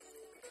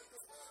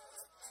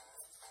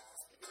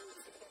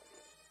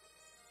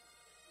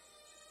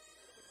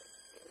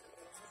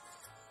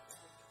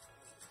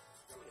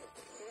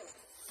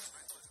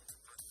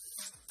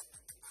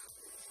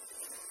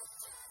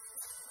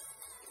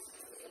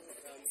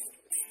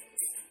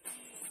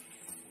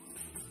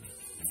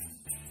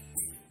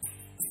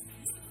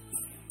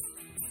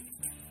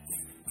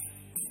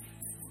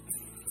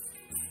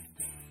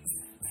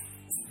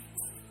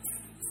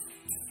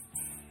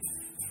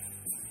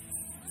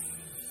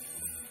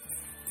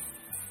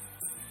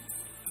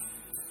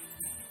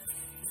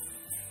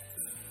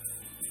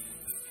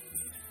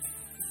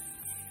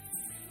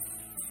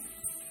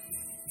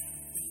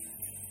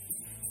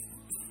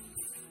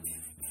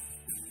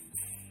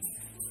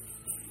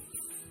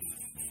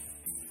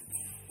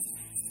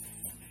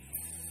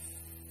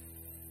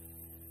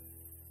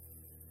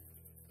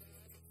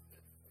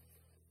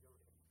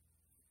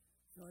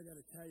I got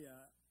to tell you,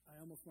 I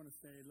almost want to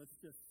say, let's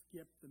just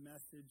skip the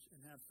message and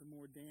have some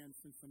more dance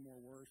and some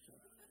more worship.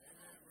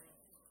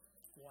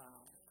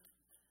 Wow.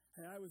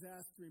 Hey, I was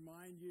asked to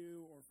remind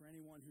you, or for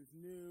anyone who's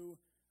new,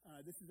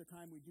 this is the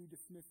time we do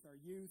dismiss our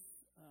youth.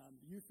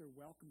 Youth are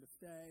welcome to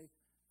stay,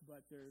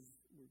 but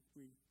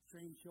we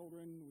train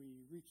children,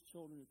 we reach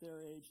children at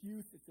their age,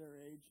 youth at their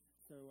age.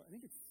 So I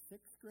think it's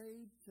 6th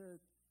grade to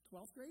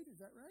 12th grade,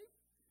 is that right?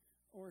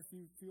 Or if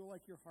you feel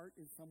like your heart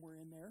is somewhere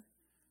in there.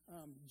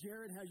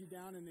 Jared has you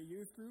down in the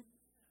youth group,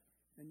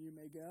 and you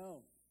may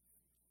go.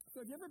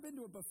 So have you ever been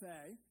to a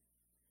buffet,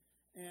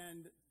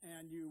 and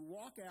you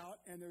walk out,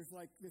 and there's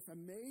like this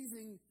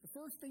amazing, the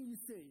first thing you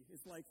see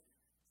is like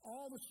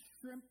all the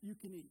shrimp you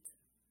can eat.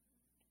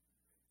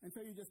 And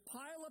so you just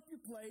pile up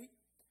your plate,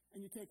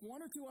 and you take one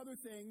or two other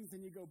things,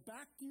 and you go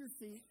back to your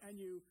seat, and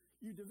you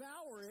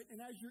devour it, and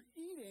as you're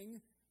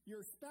eating,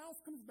 your spouse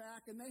comes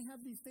back, and they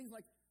have these things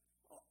like,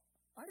 oh,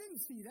 I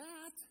didn't see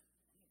that.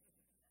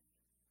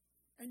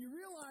 And you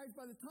realize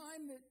by the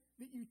time that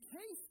you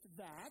taste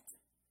that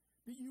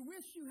you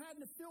wish you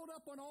hadn't filled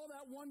up on all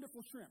that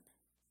wonderful shrimp.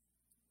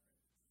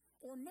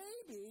 Or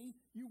maybe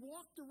you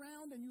walked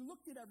around and you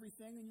looked at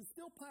everything and you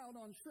still piled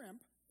on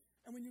shrimp,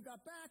 and when you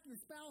got back, your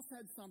spouse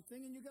had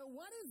something, and you go,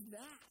 what is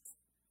that?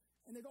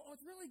 And they go, oh,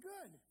 it's really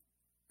good.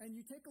 And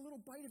you take a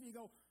little bite of it, and you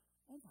go,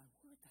 oh my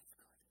word, that's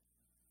good.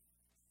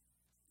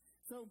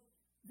 So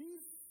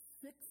these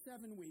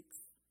 6-7 weeks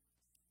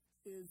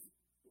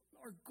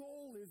our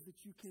goal is that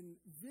you can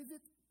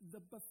visit the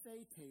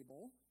buffet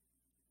table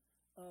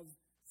of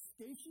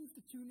stations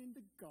to tune into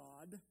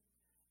God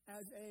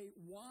as a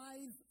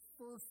wise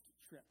first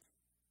trip.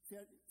 See,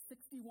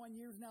 61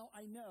 years now,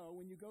 I know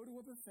when you go to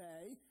a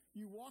buffet,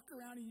 you walk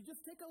around and you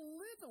just take a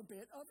little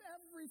bit of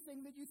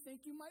everything that you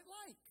think you might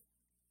like,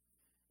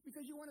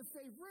 because you want to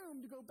save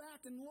room to go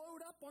back and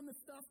load up on the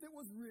stuff that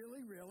was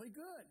really, really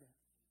good.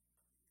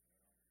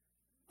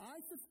 I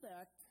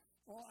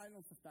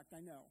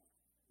know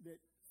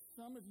that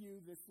some of you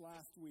this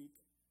last week,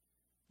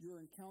 your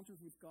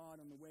encounters with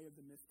God on the way of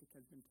the mystic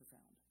has been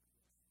profound.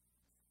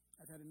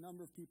 I've had a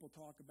number of people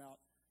talk about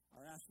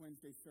our Ash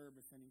Wednesday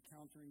service and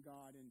encountering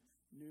God in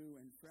new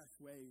and fresh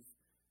ways,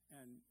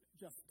 and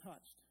just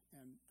touched,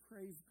 and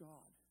praise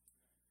God.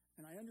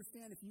 And I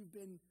understand if you've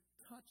been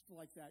touched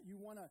like that, you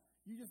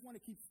just want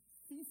to keep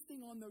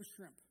feasting on those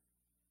shrimp.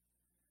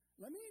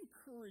 Let me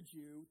encourage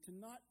you to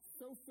not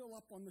so fill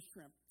up on the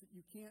shrimp that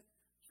you can't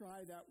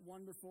try that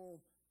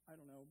wonderful, I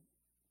don't know,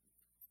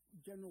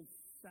 General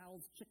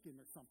Sal's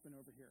chicken or something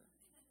over here.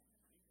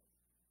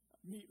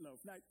 Meatloaf.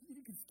 Now,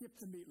 you can skip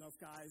the meatloaf,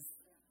 guys.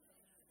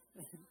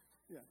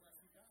 Yeah.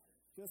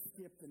 Just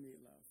skip the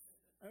meatloaf.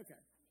 Okay.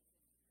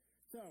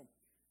 So,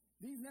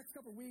 these next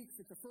couple of weeks,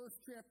 it's the first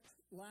trip.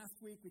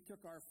 Last week, we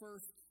took our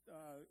first,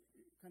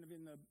 kind of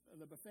in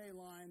the buffet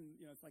line.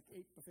 You know, it's like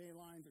 8 buffet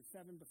lines or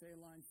 7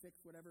 buffet lines, 6,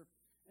 whatever.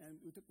 And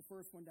we took the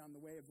first one down the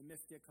way of the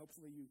mystic.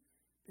 Hopefully, you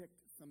picked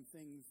some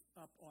things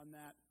up on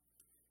that.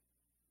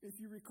 If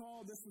you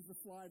recall, this was the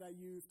slide I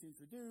used to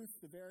introduce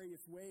the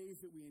various ways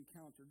that we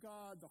encounter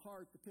God: the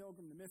heart, the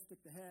pilgrim, the mystic,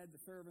 the head,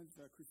 the servant,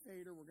 the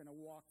crusader. We're going to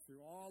walk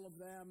through all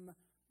of them.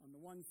 On the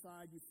one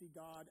side, you see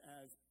God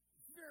as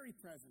very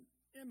present,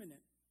 imminent,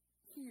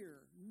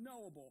 here,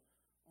 knowable.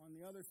 On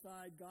the other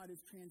side, God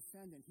is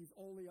transcendent. He's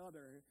only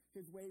other.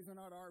 His ways are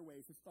not our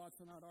ways. His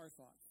thoughts are not our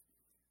thoughts.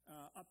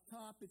 Up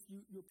top, it's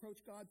you approach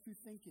God through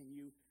thinking.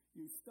 You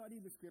study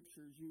the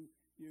scriptures. You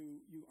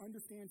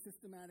understand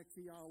systematic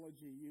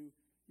theology. You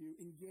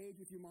engage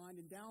with your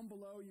mind, and down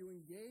below you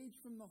engage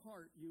from the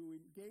heart. You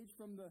engage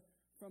from the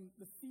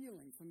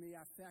feeling, from the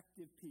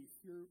affective piece.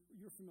 You're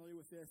familiar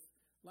with this.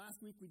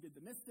 Last week we did the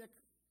mystic.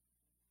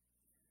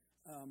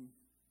 I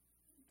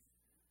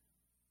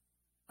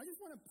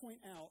just want to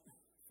point out,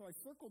 so I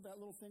circled that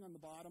little thing on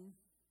the bottom.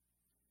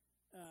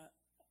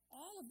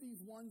 All of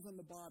these ones on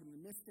the bottom,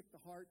 the mystic, the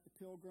heart, the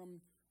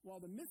pilgrim,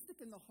 while the mystic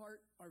and the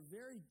heart are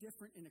very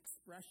different in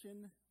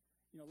expression.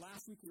 You know,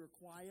 last week we were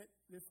quiet.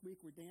 This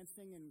week we're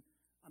dancing, and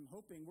I'm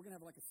hoping we're going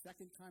to have like a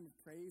second time of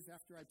praise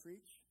after I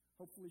preach,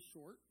 hopefully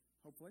short,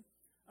 hopefully,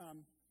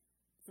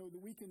 so that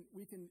we can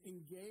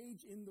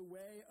engage in the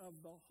way of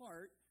the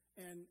heart,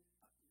 and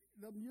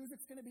the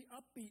music's going to be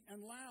upbeat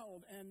and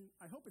loud, and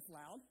I hope it's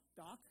loud.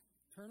 Doc,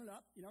 turn it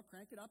up,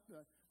 crank it up.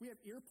 We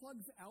have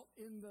earplugs out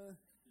in the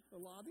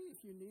lobby if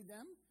you need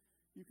them.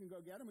 You can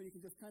go get them, or you can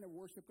just kind of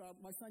worship God.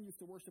 My son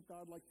used to worship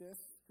God like this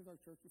because our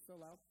church was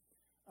so loud.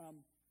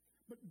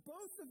 But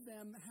both of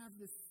them have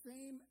the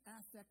same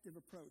affective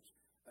approach.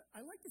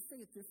 I like to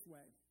say it this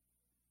way.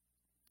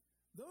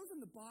 Those in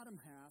the bottom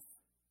half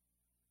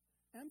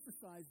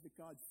emphasize that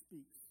God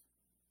speaks.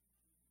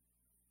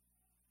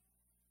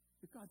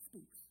 That God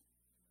speaks.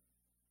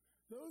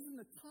 Those in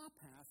the top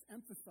half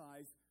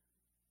emphasize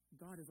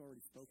God has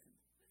already spoken.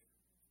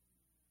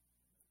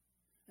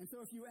 And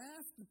so if you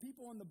ask the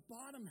people on the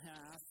bottom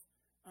half,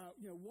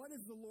 what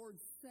is the Lord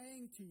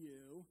saying to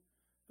you?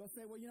 They'll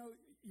say, well,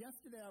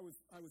 yesterday I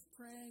was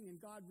praying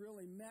and God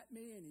really met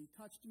me and He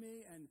touched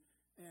me, and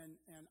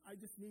I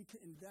just need to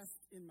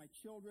invest in my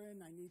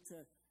children. I need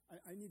to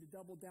I need to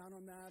double down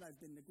on that.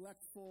 I've been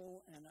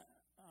neglectful, and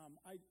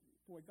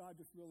God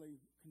just really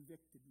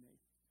convicted me.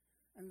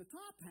 And the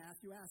top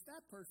half, you ask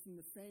that person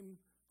the same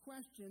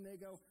question. They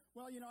go,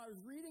 well, I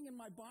was reading in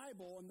my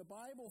Bible, and the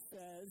Bible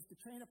says to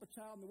train up a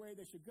child in the way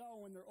they should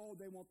go. When they're old,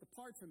 they won't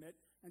depart from it.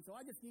 And so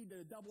I just need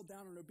to double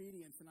down on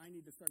obedience, and I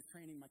need to start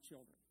training my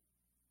children.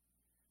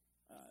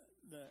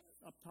 The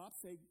up top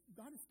say,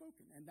 God has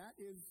spoken, and that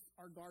is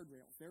our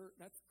guardrails.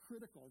 That's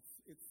critical.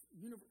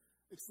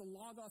 It's the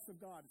logos of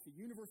God. It's a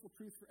universal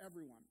truth for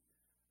everyone.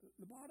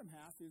 The bottom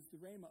half is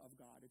the rhema of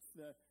God.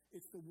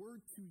 It's the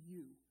word to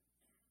you.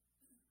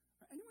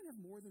 Anyone have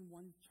more than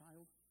one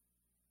child?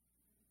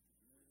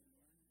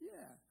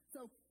 Yeah.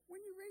 So when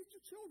you raised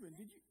your children,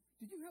 did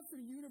you have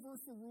some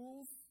universal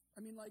rules?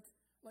 I mean, like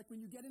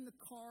when you get in the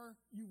car,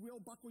 you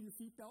will buckle your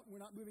seatbelt, and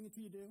we're not moving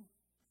until you do.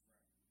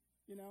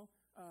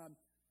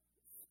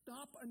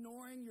 Stop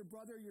annoying your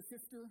brother or your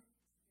sister.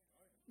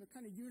 The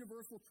kind of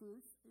universal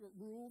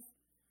rules.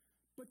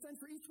 But then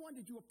for each one,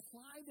 did you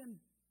apply them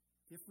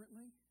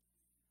differently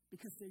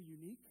because they're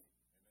unique?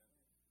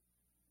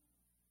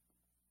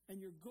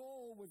 And your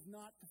goal was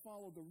not to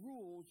follow the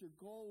rules. Your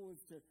goal was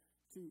to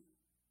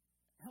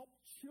help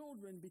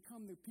children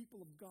become the people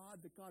of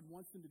God that God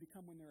wants them to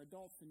become when they're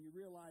adults. And you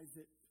realize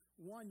that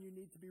one, you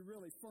need to be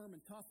really firm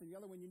and tough, and the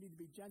other one, you need to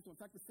be gentle. In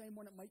fact, the same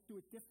one, it might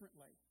do it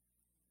differently.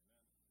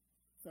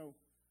 So,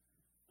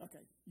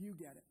 okay, you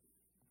get it.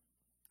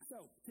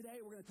 So, today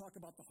we're going to talk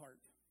about the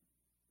heart.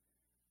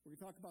 We're going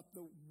to talk about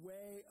the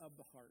way of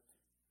the heart.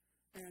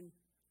 And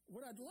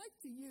what I'd like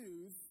to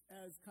use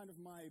as kind of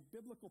my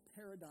biblical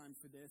paradigm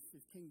for this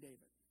is King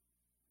David.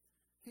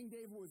 King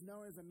David was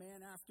known as a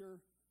man after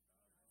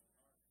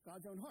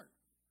God's own heart.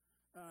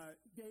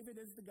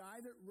 David is the guy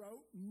that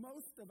wrote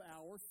most of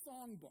our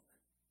songbook,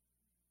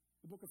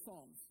 the book of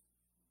Psalms.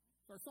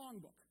 It's our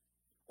songbook,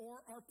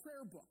 or our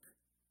prayer book.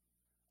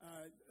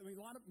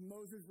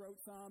 Moses wrote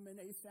some, and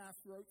Asaph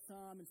wrote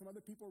some, and some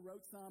other people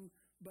wrote some,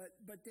 but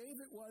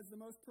David was the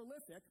most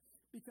prolific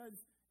because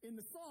in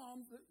the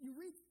Psalms, you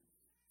read,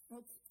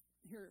 folks,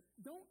 here,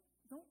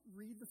 don't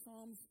read the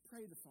Psalms,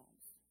 pray the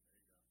Psalms.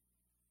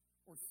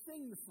 Or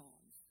sing the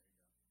Psalms.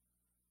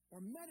 Or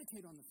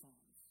meditate on the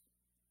Psalms.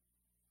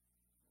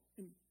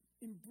 And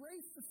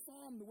embrace the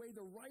Psalm the way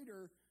the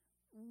writer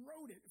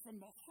wrote it from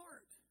the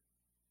heart.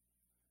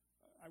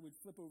 I would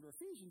flip over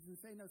Ephesians and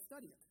say, no,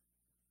 study it.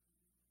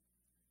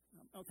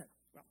 Okay,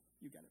 well,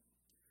 you get it.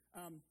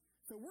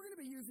 So we're going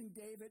to be using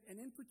David, and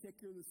in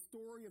particular, the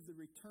story of the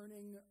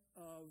returning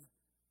of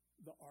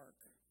the ark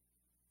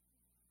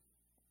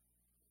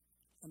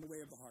on the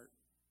way of the heart.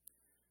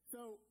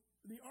 So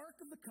the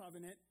Ark of the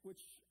Covenant,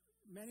 which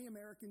many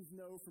Americans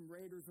know from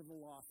Raiders of the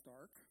Lost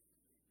Ark,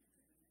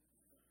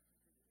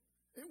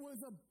 it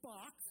was a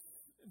box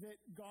that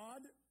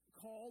God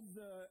called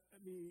the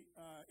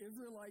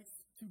Israelites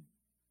to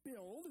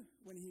build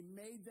when he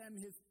made them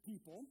his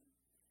people.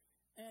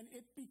 And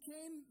it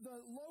became the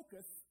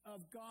locus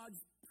of God's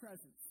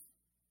presence.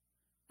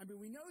 I mean,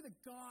 we know that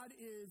God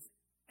is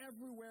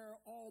everywhere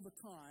all the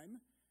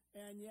time,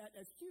 and yet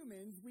as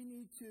humans, we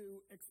need to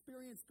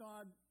experience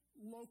God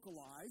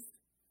localized.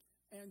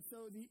 And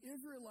so the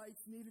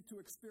Israelites needed to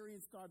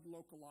experience God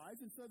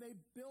localized, and so they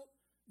built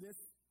this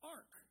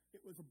ark.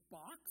 It was a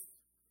box,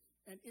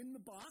 and in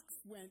the box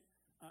went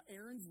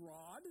Aaron's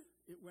rod.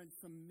 It went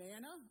some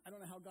manna. I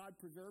don't know how God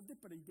preserved it,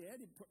 but he did.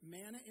 He put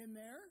manna in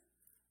there.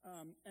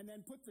 And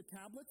then put the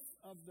tablets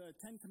of the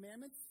Ten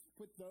Commandments,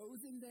 put those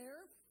in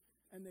there,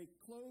 and they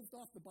closed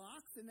off the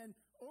box. And then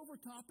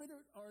over top it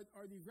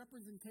are these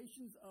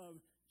representations of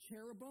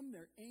cherubim.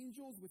 They're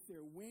angels with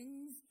their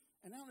wings.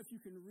 And I don't know if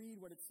you can read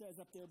what it says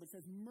up there, but it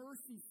says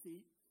mercy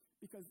seat,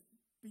 because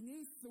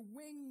beneath the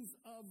wings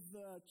of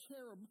the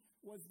cherub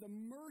was the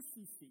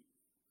mercy seat.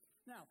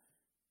 Now,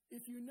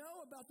 if you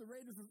know about the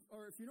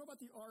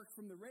Ark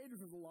from the Raiders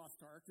of the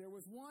Lost Ark, there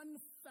was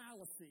one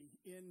fallacy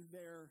in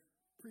their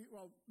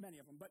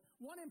many of them, but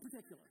one in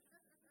particular.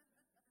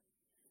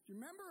 Do you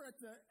remember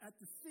at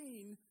the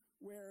scene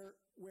where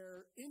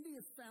Indy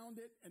has found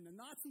it and the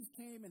Nazis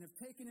came and have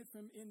taken it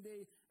from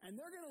Indy, and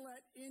they're going to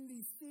let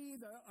Indy see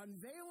the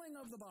unveiling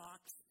of the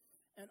box,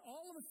 and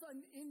all of a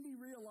sudden Indy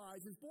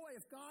realizes, boy,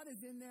 if God is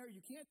in there,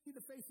 you can't see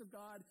the face of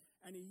God,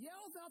 and he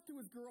yells out to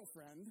his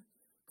girlfriend,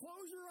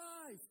 close your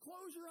eyes,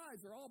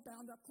 they're all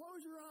bound up,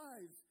 close your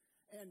eyes.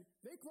 And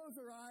they close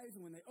their eyes,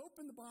 and when they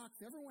open the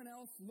box, everyone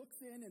else looks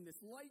in, and this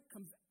light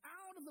comes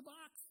out of the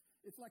box.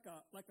 It's like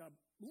a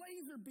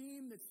laser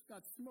beam that's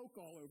got smoke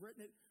all over it,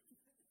 and it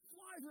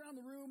flies around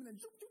the room, and then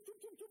zoop, zoop, zoop,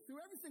 zoop, zoop,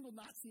 through every single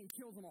Nazi and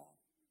kills them all.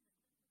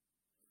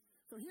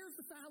 So here's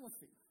the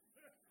fallacy.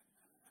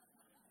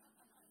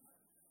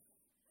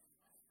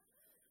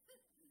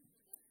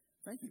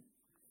 Thank you.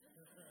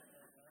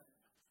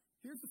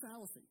 Here's the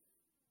fallacy.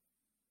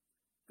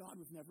 God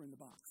was never in the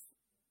box.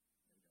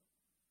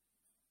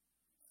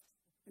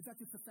 In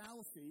fact, it's a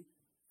fallacy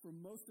for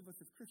most of us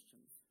as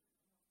Christians.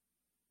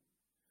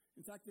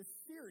 In fact, this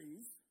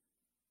series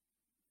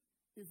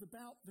is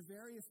about the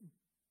various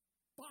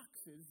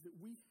boxes that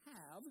we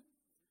have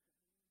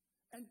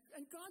And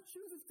God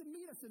chooses to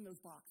meet us in those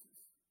boxes.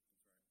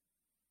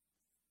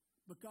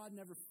 But God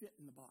never fit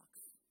in the box.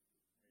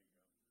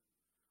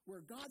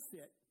 Where God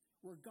fit,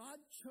 where God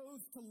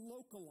chose to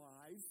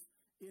localize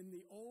in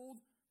the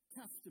Old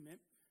Testament,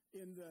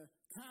 in the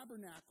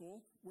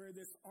tabernacle, where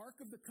this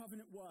Ark of the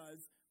Covenant was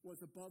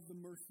above the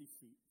mercy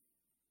seat.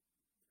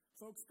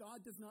 Folks,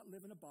 God does not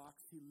live in a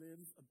box. He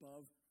lives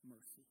above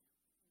mercy.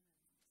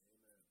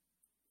 Amen.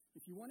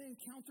 If you want to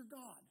encounter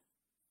God,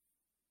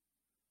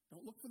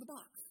 don't look for the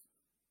box.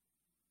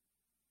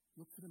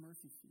 Look for the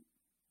mercy seat.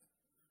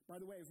 By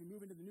the way, as we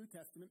move into the New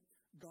Testament,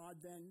 God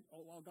then,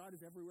 while God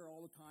is everywhere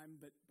all the time,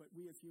 but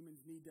we as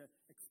humans need to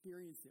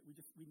experience it.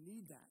 We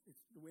need that.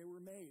 It's the way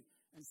we're made.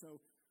 And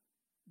so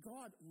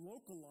God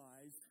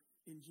localized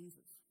in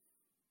Jesus.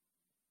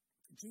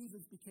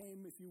 Jesus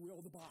became, if you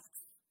will, the box.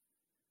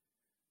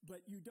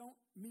 But you don't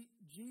meet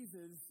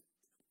Jesus,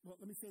 well,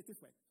 let me say it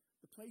this way.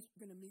 The place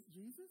you're going to meet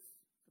Jesus,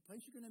 the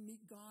place you're going to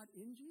meet God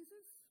in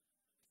Jesus,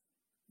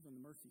 is on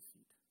the mercy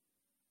seat.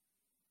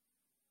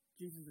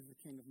 Jesus is the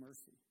King of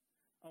mercy.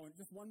 Oh, and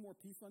just one more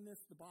piece on this.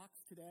 The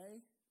box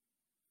today,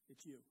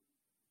 it's you.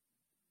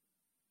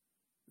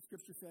 The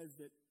scripture says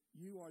that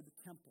you are the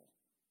temple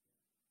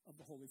of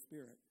the Holy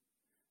Spirit.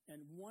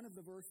 And one of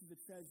the verses that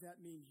says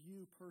that means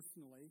you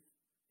personally,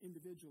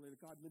 individually,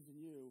 that God lives in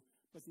you.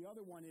 But the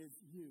other one is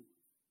you.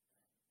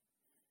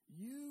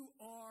 You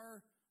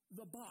are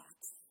the box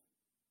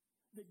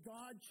that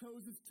God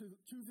chooses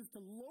to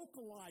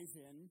localize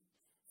in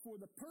for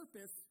the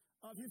purpose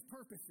of his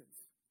purposes.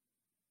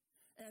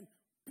 And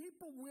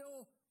people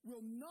will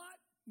not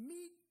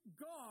meet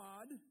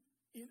God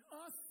in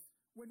us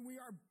when we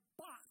are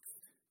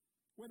boxed,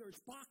 whether it's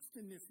boxed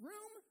in this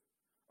room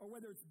or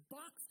whether it's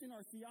boxed in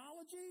our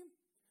theology,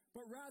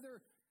 but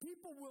rather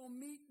people will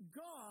meet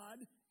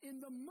God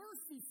in the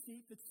mercy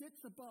seat that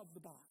sits above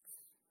the box.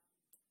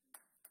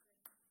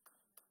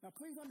 Now,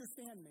 please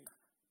understand me.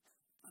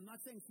 I'm not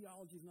saying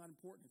theology is not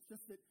important. It's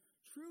just that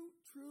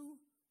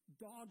true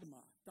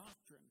dogma,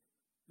 doctrine,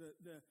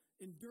 the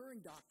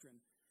enduring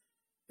doctrine,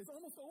 is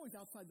almost always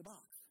outside the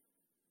box.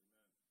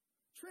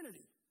 Amen.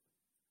 Trinity.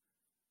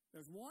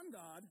 There's one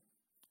God.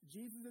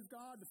 Jesus is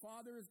God. The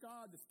Father is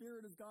God. The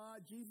Spirit is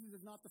God. Jesus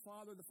is not the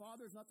Father. The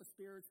Father is not the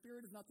Spirit.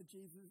 Spirit is not the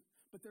Jesus.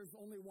 But there's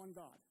only one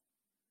God.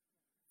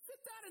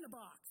 Fit that in a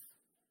box.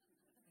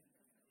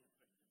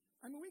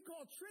 I mean, we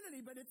call it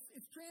Trinity, but it's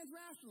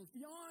transrational. It's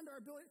beyond our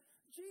ability.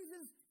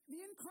 Jesus, the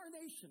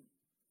incarnation.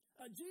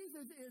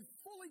 Jesus is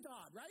fully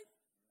God, right?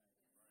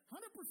 100%,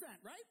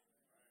 right?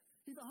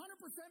 He's 100%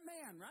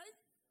 man, right?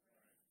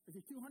 Is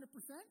he 200%?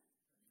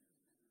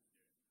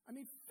 I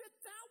mean, fit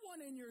that one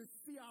in your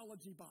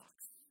theology box.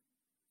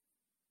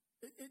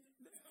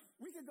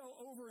 We could go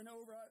over and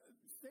over,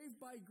 saved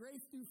by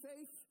grace through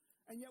faith,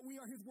 and yet we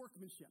are his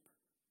workmanship.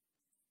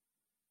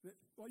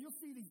 Well, you'll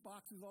see these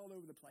boxes all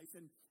over the place.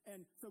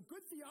 And so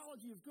good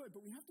theology is good,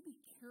 but we have to be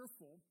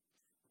careful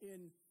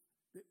in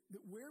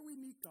that where we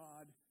meet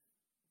God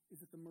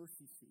is at the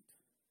mercy seat.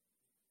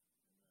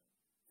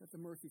 It's at the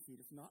mercy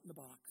seat. It's not in the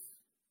box.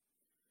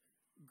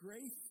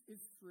 Grace is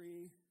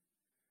free,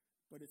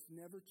 but it's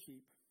never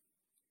cheap.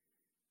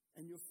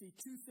 And you'll see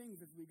two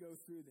things as we go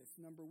through this.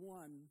 Number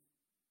one,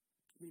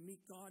 we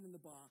meet God in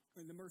the box,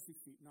 or in the mercy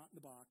seat, not in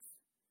the box.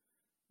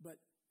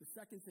 But the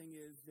second thing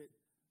is that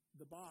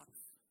the box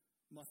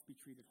must be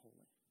treated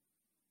holy.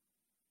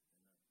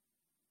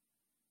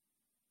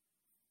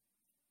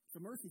 It's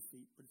a mercy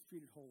seat, but it's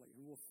treated holy.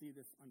 And we'll see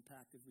this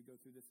unpacked as we go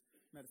through this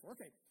metaphor.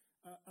 Okay,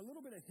 a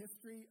little bit of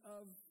history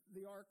of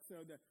the ark.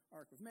 So the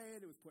ark was made.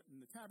 It was put in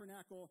the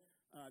tabernacle.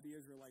 The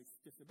Israelites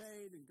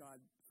disobeyed, and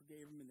God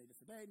forgave them, and they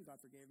disobeyed, and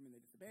God forgave them, and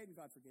they disobeyed, and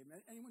God forgave them.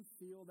 Anyone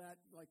feel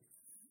that, like,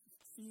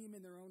 theme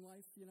in their own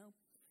life, you know?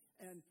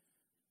 And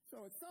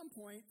so at some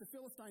point, the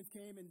Philistines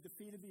came and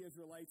defeated the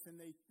Israelites, and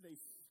they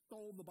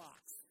stole the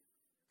box.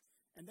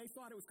 And they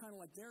thought it was kind of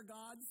like their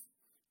gods,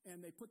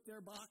 and they put their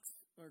box,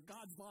 or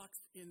God's box,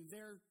 in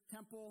their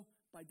temple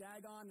by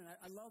Dagon. And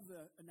I love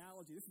the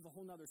analogy. This is a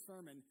whole other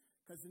sermon,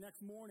 because the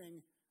next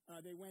morning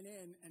they went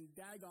in, and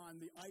Dagon,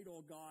 the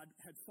idol god,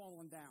 had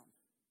fallen down.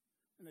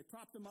 And they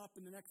propped him up,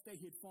 and the next day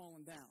he had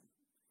fallen down.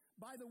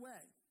 By the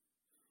way,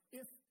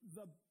 if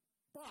the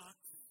box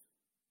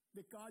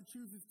that God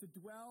chooses to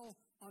dwell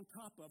on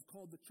top of,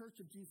 called the Church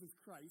of Jesus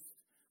Christ,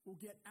 will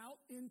get out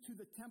into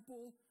the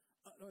temple,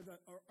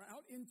 or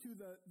out into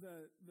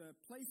the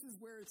places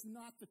where it's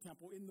not the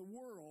temple, in the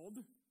world,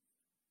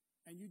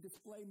 and you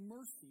display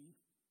mercy,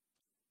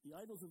 the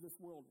idols of this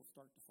world will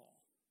start to fall.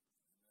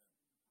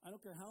 I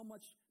don't care how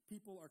much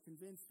people are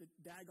convinced that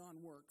Dagon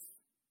works.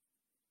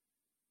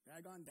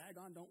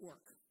 Dagon don't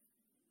work.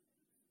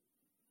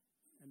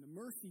 And the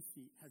mercy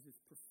seat has this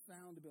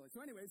profound ability.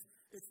 So anyways,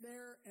 it's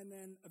there, and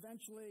then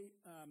eventually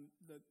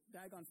the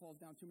Dagon falls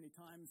down too many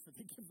times, so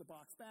they give the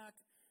box back,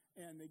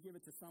 and they give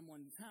it to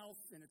someone's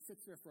house, and it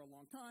sits there for a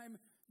long time.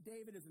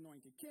 David is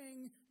anointed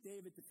king.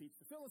 David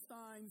defeats the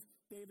Philistines.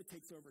 David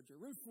takes over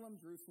Jerusalem.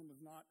 Jerusalem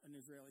was not an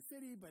Israeli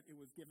city, but it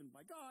was given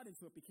by God, and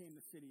so it became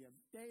the city of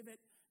David.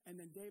 And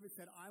then David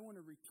said, I want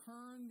to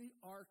return the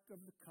Ark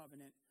of the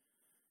Covenant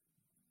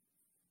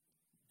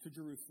to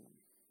Jerusalem.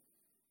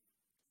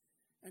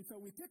 And so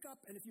we pick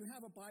up, and if you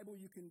have a Bible,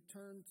 you can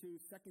turn to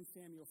 2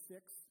 Samuel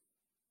 6.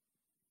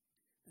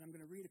 And I'm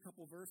going to read a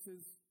couple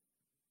verses.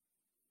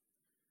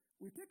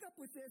 We pick up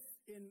with this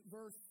in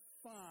verse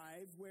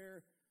 5,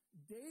 where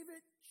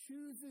David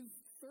chooses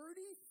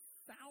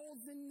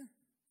 30,000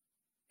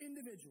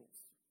 individuals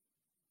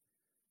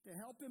to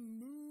help him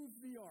move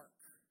the ark.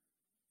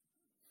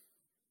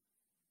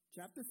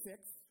 Chapter 6,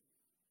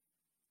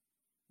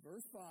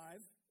 verse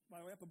 5. By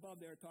the way, up above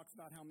there, it talks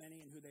about how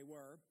many and who they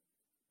were.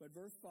 But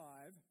verse 5,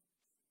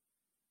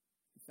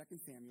 2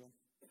 Samuel,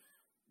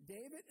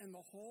 David and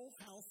the whole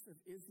house of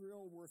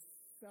Israel were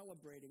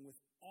celebrating with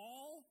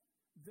all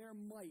their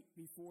might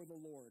before the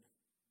Lord,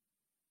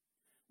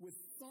 with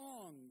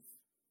songs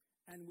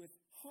and with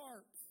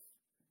harps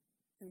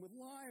and with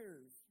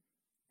lyres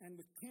and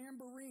with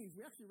tambourines.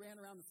 We actually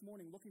ran around this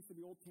morning looking for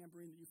the old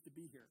tambourine that used to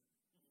be here,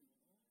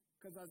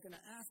 because I was going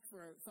to ask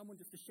for someone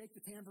just to shake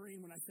the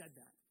tambourine when I said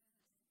that.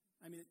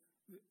 I mean,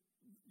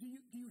 do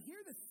you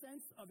hear the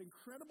sense of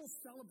incredible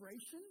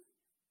celebration?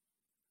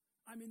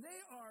 I mean,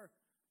 they are...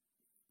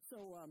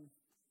 So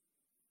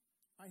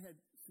I had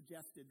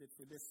suggested that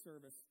for this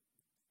service,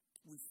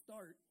 we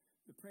start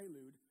the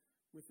prelude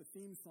with the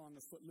theme song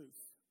of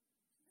Footloose.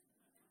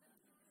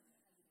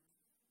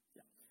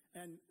 Yeah.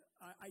 And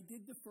I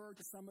did defer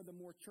to some of the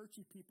more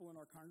churchy people in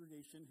our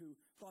congregation who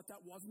thought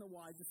that wasn't a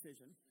wise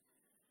decision.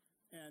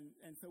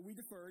 And so we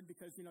deferred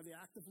because, you know, the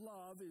act of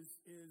love is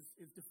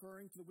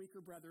deferring to the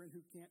weaker brethren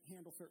who can't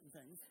handle certain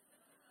things.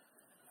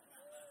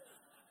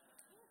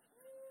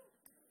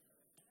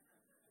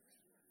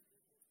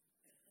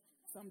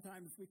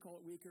 Sometimes we call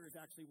it weaker is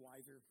actually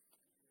wiser.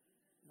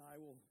 And I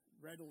will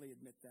readily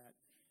admit that.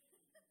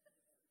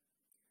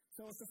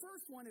 So if the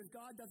first one is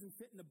God doesn't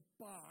fit in the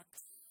box,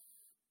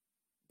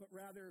 but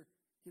rather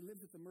he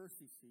lives at the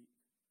mercy seat.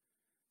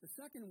 The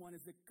second one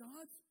is that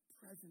God's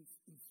presence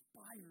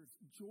inspires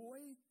joy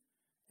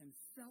and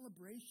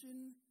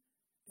celebration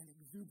and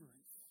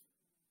exuberance.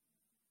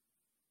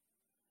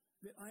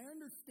 That I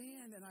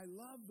understand and I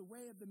love the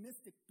way of the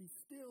mystic, be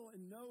still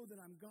and know that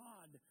I'm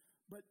God.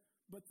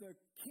 But the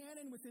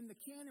canon within the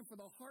canon for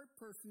the heart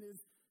person is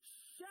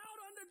shout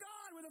unto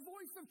God with a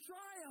voice of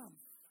triumph.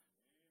 Amen.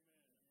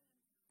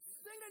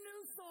 Sing a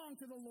new song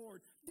to the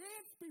Lord.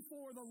 Dance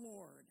before the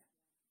Lord.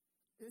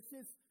 It's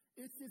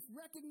this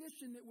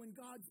recognition that when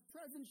God's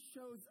presence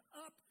shows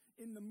up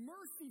in the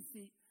mercy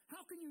seat,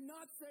 how can you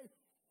not say,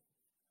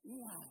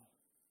 wow.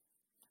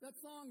 That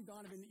song,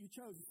 Donovan, that you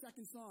chose, the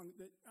second song,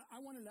 that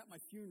I wanted at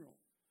my funeral,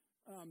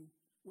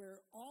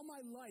 where all my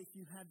life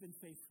you have been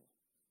faithful.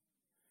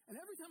 And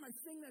every time I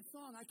sing that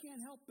song, I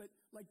can't help but,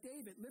 like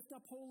David, lift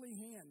up holy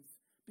hands.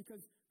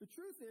 Because the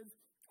truth is,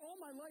 all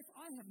my life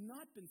I have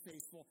not been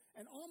faithful.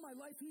 And all my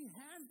life he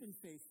has been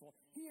faithful.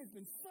 He has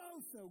been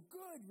so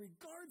good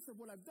regardless of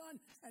what I've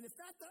done. And if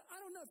that, I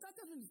don't know, if that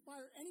doesn't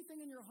inspire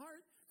anything in your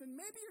heart, then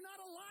maybe you're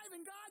not alive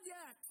in God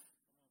yet.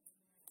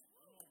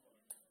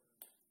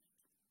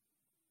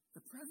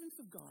 The presence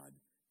of God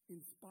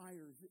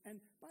inspires. And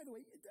by the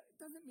way, it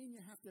doesn't mean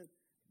you have to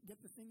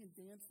get the thing and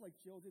dance like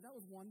Jill did. That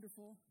was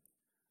wonderful.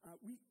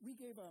 We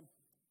gave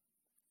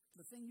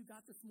the thing you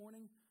got this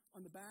morning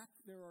on the back,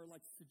 there are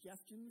like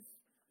suggestions.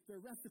 There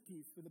are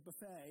recipes for the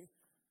buffet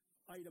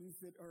items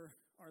that are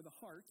the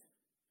heart.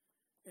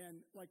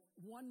 And like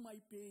one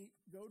might be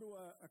go to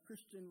a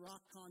Christian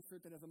rock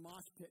concert that has a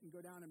mosh pit and go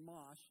down and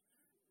mosh.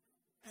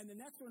 And the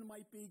next one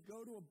might be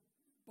go to a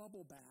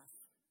bubble bath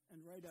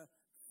and write a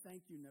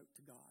thank you note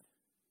to God.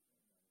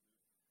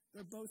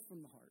 They're both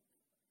from the heart.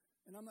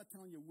 And I'm not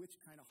telling you which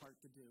kind of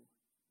heart to do.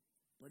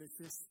 But it's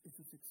this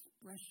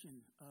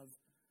expression of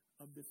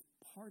this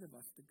part of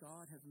us that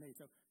God has made.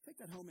 So take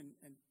that home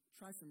and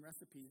try some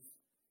recipes.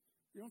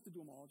 You don't have to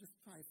do them all. Just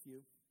try a few.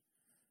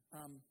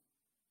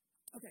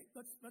 Okay,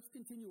 let's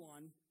continue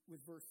on with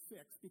verse 6,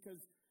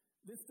 because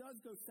this does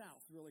go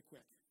south really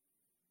quick.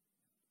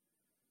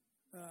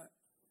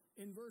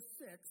 In verse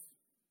 6,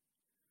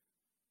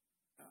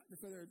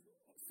 so there are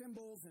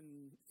cymbals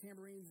and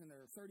tambourines, and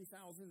there are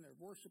 30,000. They're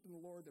worshiping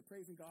the Lord. They're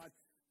praising God.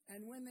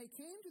 And when they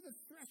came to the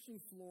threshing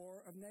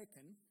floor of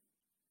Nacon,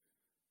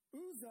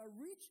 Uzzah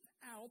reached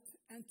out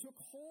and took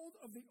hold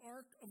of the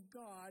ark of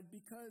God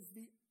because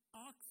the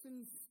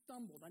oxen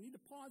stumbled. I need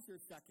to pause here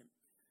a second.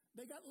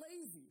 They got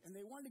lazy, and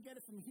they wanted to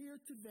get it from here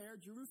to there.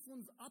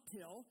 Jerusalem's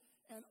uphill,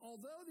 and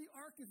although the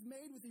ark is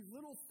made with these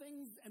little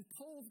things and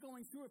poles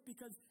going through it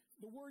because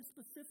the word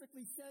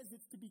specifically says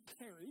it's to be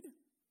carried.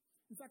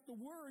 In fact,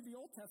 the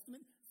Old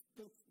Testament,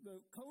 the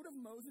Code of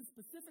Moses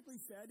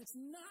specifically said it's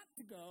not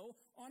to go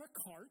on a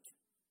cart.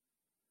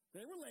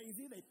 They were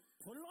lazy. They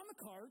put it on the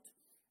cart,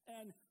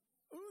 and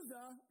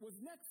Uzzah was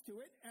next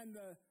to it, and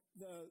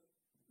the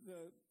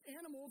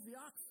animals, the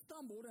ox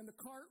stumbled, and the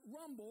cart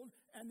rumbled,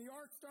 and the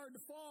ark started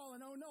to fall,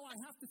 and oh no, I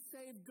have to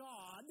save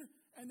God.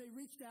 And they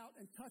reached out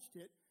and touched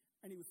it,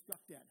 and he was struck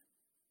dead.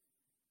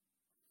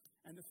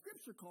 And the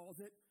scripture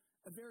calls it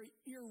a very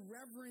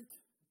irreverent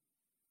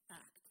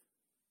act.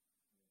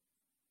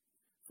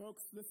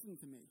 Folks, listen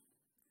to me.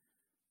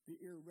 The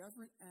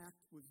irreverent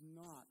act was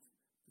not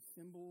the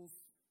cymbals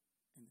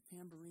and the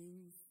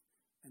tambourines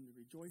and the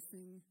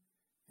rejoicing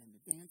and the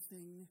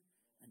dancing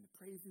and the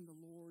praising the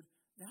Lord,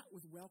 that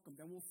was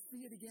welcomed. And we'll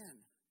see it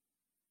again.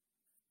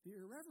 The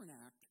irreverent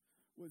act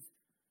was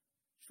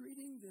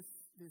treating this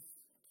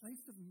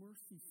place of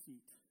mercy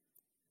seat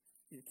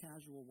in a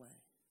casual way.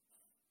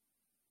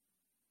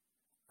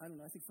 I don't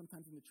know, I think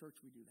sometimes in the church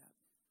we do that.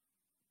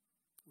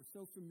 We're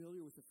so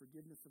familiar with the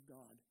forgiveness of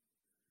God,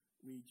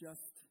 we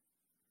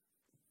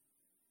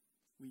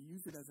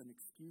use it as an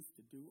excuse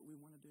to do what we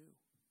want to do.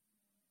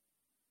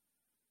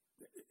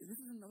 This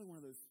is another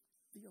one of those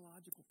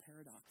theological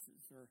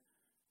paradoxes or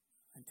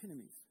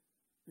antinomies,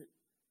 that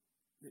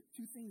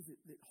two things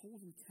that hold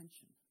in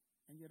tension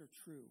and yet are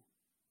true.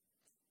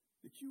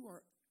 That you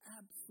are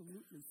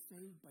absolutely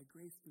saved by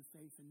grace through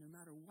faith, and no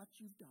matter what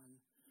you've done,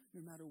 no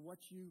matter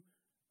what you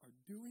are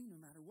doing, no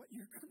matter what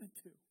you're going to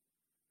do,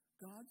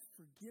 God's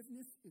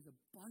forgiveness is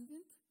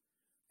abundant,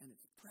 and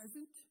it's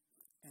present,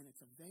 and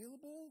it's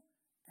available,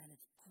 and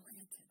it's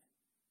granted.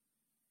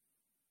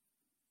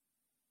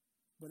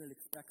 But it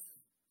expects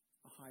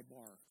a high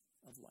bar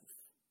of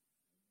life.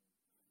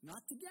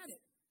 Not to get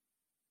it,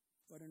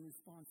 but in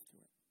response to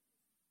it.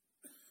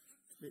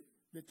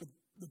 That the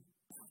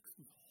box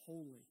is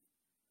holy,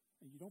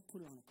 and you don't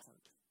put it on a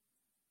cart.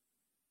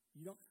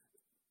 You don't.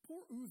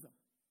 Poor Uzzah.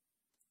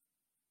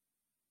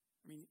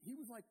 I mean, he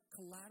was like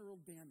collateral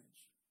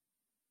damage.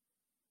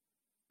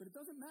 But it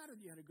doesn't matter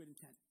that you had a good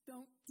intent.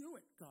 Don't do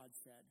it, God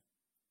said.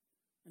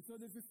 And so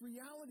there's this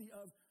reality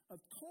of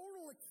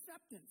total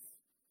acceptance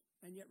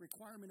and yet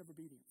requirement of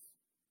obedience.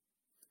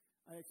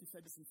 I actually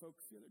said to some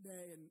folks the other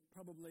day, and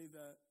probably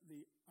the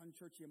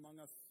unchurchy among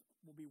us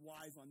will be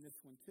wise on this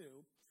one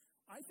too.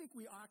 I think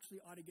we actually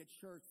ought to get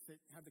shirts that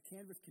have the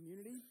Canvas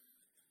community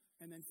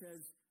and then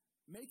says,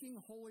 "Making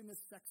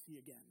holiness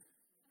sexy again."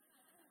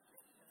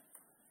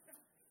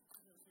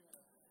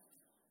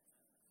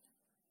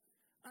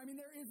 I mean,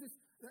 there is this,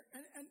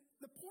 and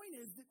the point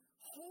is that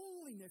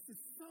holiness is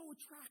so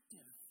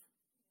attractive.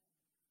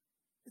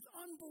 It's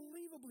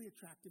unbelievably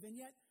attractive. And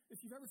yet,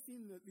 if you've ever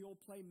seen the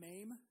old play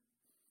Mame,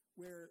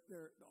 where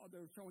they're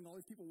showing all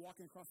these people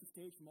walking across the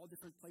stage from all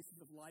different places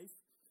of life,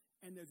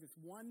 and there's this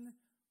one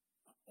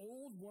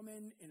old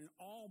woman in an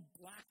all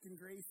black and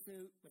gray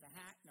suit with a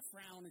hat and a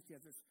frown, and she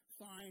has this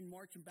sign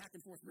marching back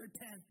and forth,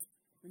 "Repent,"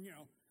 and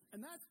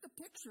that's the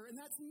picture, and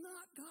that's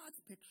not God's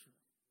picture.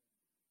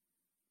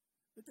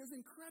 That there's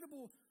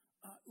incredible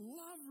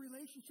love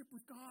relationship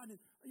with God, and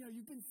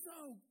you've been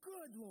so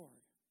good,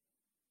 Lord.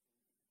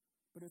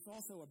 But it's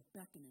also a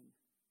beckoning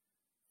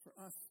for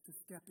us to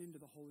step into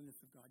the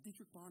holiness of God.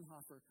 Dietrich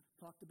Bonhoeffer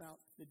talked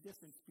about the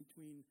difference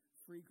between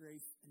free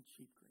grace and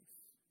cheap grace.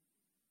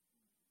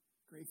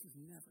 Grace is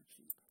never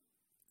cheap.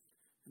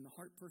 And the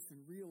heart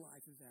person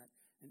realizes that,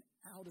 and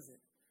out of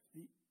it,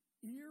 the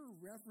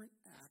irreverent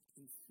act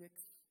in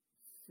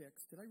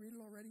 6:6. Did I read it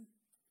already?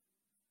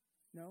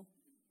 No?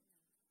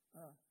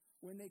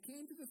 When they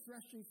came to the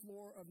threshing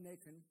floor of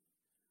Nacon,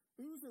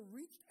 Uzzah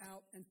reached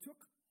out and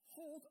took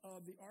hold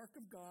of the ark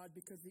of God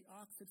because the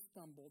ox had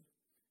stumbled,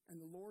 and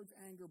the Lord's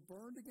anger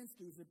burned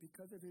against Uzzah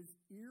because of his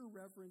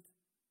irreverent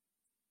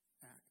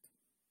act.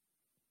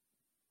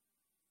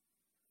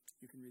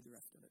 You can read the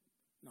rest of it.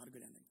 Not a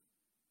good ending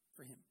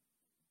for him.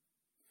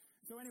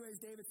 So anyways,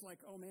 David's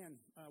like, oh man,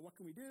 what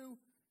can we do?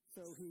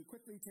 So he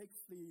quickly takes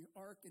the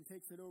ark and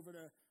takes it over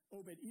to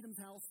Obed-Edom's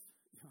house.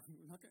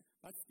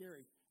 That's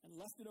scary. And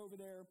left it over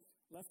there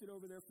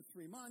for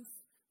 3 months.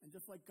 And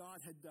just like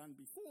God had done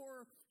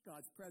before,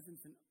 God's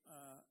presence in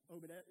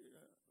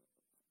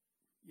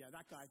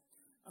that guy.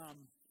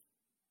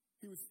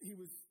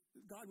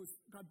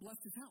 God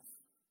blessed his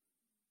house.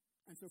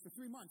 And so for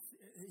 3 months,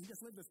 he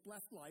just lived this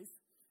blessed life.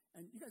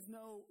 And you guys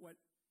know what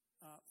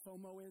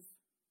FOMO is?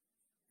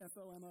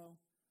 FOMO,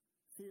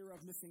 fear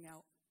of missing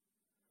out.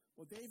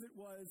 Well, David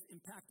was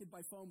impacted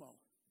by FOMO.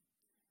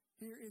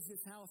 Here is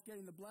this house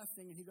getting the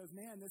blessing, and he goes,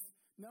 man,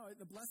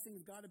 the blessing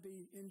has got to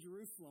be in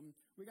Jerusalem.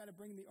 We got to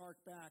bring the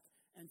ark back.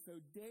 And so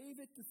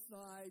David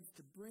decides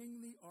to bring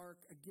the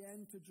ark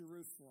again to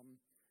Jerusalem.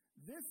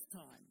 This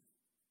time,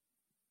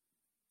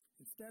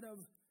 instead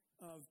of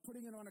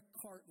putting it on a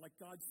cart like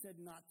God said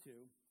not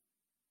to,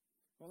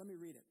 well, let me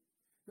read it.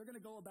 They're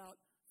going to go about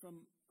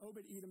from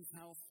Obed-Edom's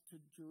house to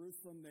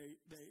Jerusalem. They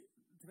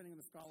depending on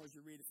the scholars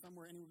you read, it's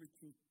somewhere anywhere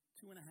between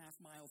 2.5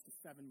 miles to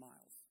 7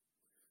 miles.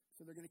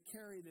 So they're going to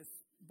carry this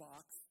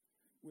box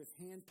with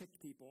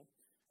hand-picked people,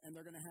 and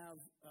they're going to have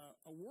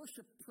a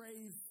worship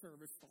praise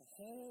service the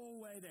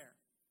whole way there.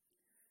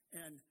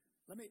 And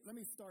let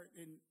me start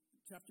in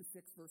chapter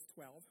 6, verse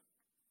 12.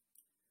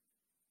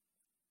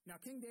 Now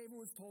King David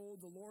was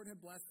told the Lord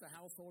had blessed the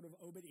household of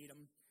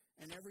Obed-Edom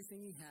and everything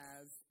he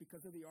has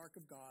because of the ark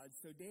of God.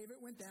 So David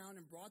went down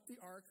and brought the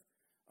ark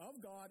of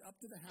God up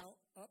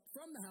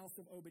from the house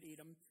of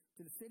Obed-Edom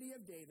to the city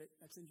of David,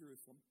 that's in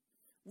Jerusalem,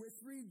 with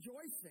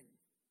rejoicing.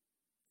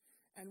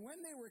 And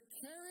when they were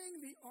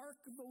carrying the ark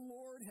of the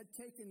Lord had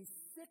taken 6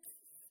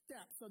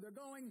 steps, so they're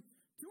going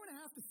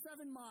 2.5 to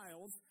 7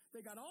 miles.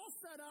 They got all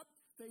set up.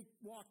 They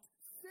walked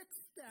 6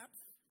 steps,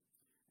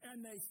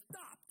 and they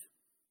stopped.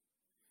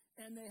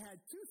 and they had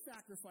two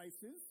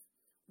sacrifices.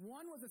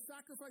 One was a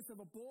sacrifice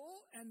of a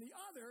bull, and the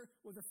other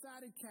was a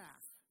fatted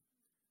calf.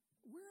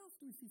 Where else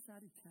do we see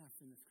fatted calves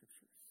in the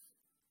scriptures?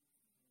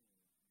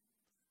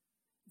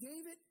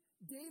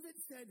 David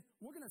said,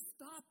 we're going to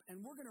stop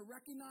and we're going to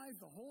recognize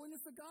the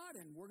holiness of God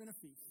and we're going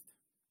to feast.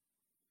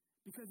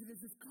 Because it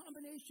is this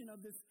combination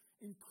of this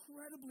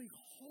incredibly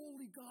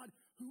holy God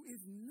who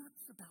is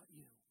nuts about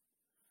you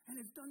and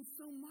has done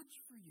so much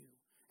for you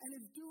and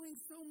is doing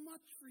so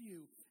much for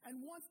you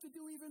and wants to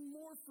do even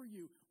more for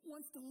you,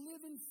 wants to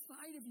live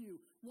inside of you,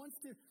 wants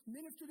to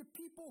minister to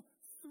people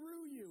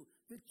through you,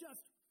 that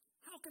just,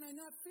 how can I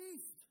not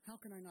feast? How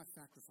can I not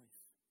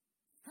sacrifice?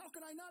 How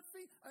can I not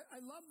feast? I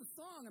love the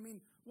song. I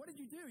mean, what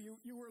did you do?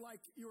 You were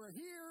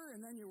here,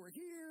 and then you were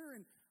here,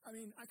 and I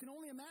mean, I can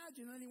only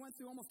imagine. And then he went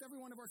through almost every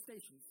one of our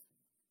stations.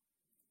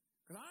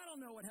 Because I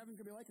don't know what heaven's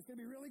going to be like. It's going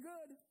to be really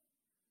good.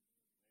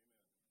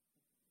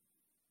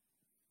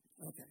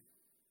 Amen. Okay.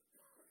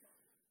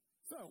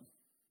 So,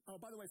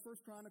 by the way,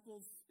 First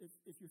Chronicles,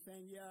 if you're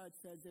saying, yeah, it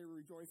says they were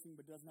rejoicing,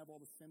 but doesn't have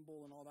all the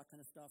symbol and all that kind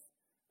of stuff,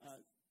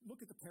 look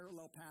at the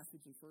parallel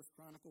passage in First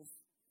Chronicles.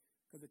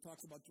 Because it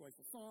talks about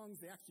joyful songs.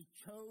 They actually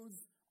chose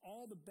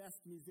all the best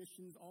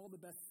musicians, all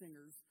the best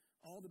singers,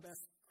 all the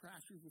best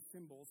crashers with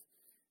cymbals.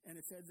 And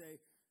it said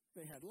they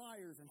had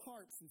lyres and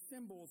harps and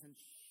cymbals and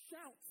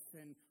shouts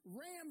and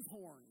ram's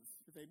horns.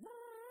 They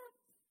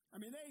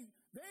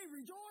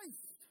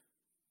rejoiced.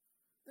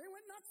 They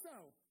went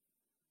nutso.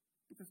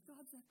 Because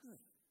God's that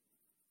good.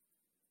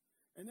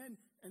 And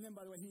then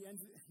by the way, he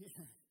ends,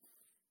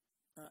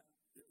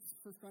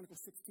 1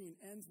 Chronicles 16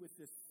 ends with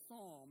this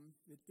psalm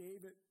that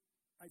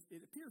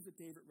it appears that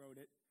David wrote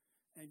it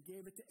and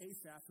gave it to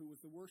Asaph, who was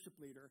the worship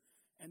leader.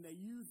 And they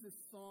used this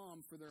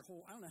psalm for their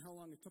whole, I don't know how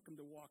long it took them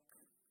to walk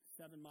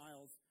 7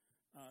 miles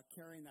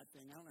carrying that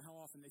thing. I don't know how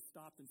often they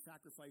stopped and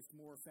sacrificed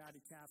more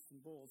fatted calves and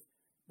bulls.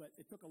 But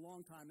it took a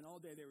long time, and all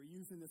day they were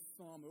using this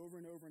psalm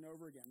over and over and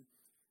over again.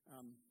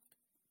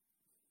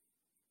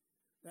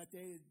 That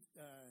day,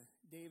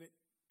 David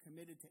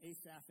committed to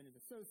Asaph and his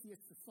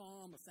associates the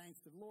psalm of thanks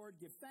to the Lord.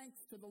 Give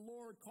thanks to the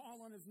Lord,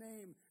 call on his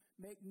name.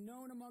 Make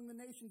known among the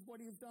nations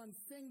what he has done.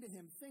 Sing to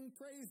him. Sing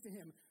praise to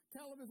him.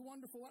 Tell of his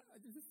wonderful...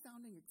 Is this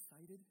sounding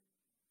excited?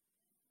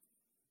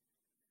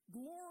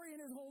 Glory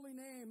in his holy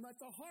name. Let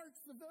the hearts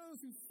of those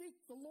who seek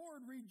the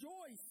Lord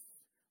rejoice.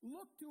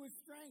 Look to his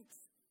strength.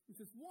 It's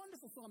this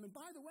wonderful psalm. And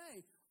by the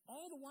way,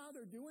 all the while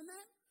they're doing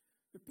that,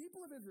 the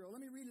people of Israel,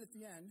 let me read it at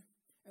the end,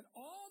 and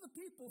all the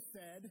people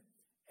said,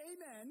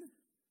 Amen,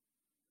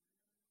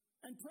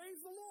 and praise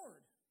the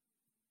Lord.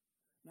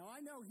 Now,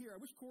 I know here,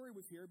 I wish Corey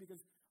was here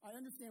because I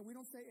understand we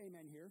don't say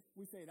amen here.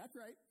 We say, that's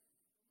right.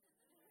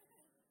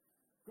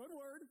 Good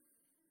word.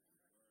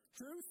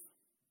 Truth.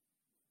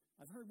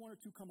 I've heard one or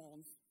two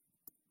come-ons.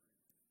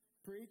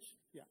 Preach.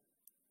 Yeah.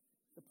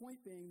 The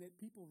point being that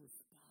people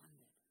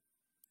responded.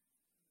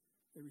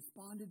 They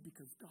responded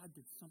because God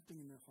did something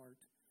in their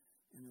heart.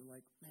 And they're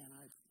like, man,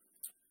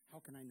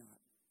 how can I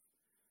not?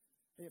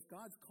 Hey, if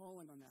God's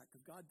calling on that,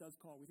 because God does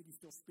call, we think he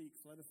still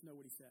speaks, let us know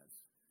what he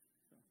says.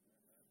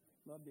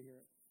 Love to hear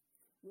it.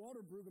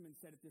 Walter Brueggemann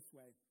said it this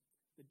way: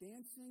 the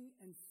dancing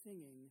and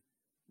singing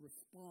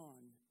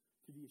respond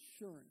to the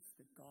assurance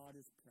that God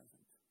is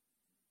present.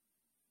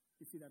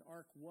 You see, that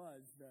ark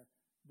was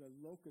the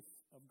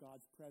locus of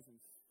God's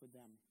presence for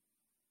them.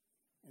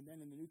 And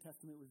then in the New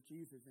Testament it was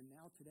Jesus, and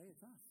now today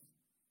it's us.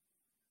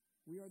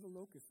 We are the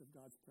locus of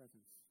God's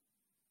presence.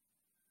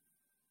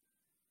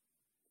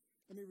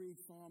 Let me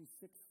read Psalm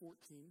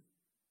 6:14.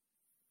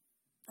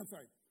 I'm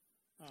sorry,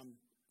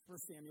 1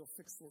 Samuel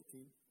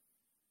 6:14.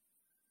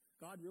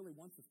 God really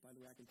wants us, by the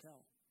way, I can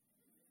tell.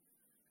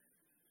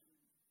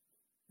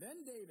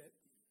 Then David,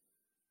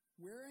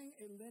 wearing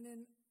a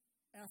linen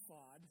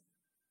ephod,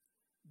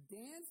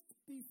 danced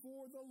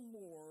before the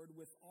Lord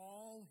with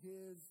all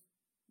his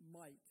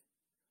might,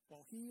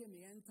 while he and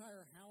the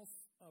entire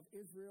house of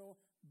Israel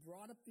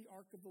brought up the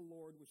ark of the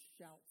Lord with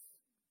shouts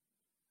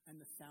and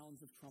the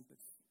sounds of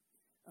trumpets.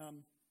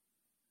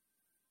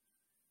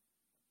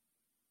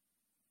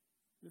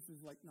 This is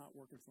like not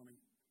working for me.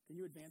 Can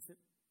you advance it?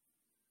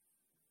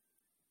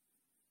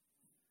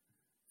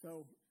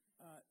 So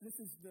this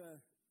is the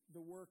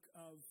work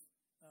of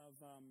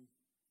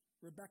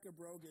Rebecca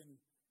Brogan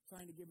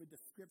trying to give a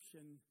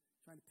description,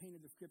 trying to paint a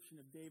description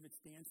of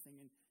David's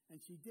dancing. And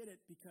she did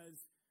it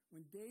because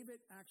when David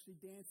actually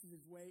dances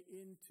his way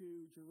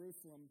into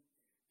Jerusalem,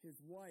 his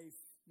wife,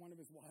 one of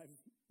his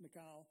wives,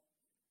 Michal,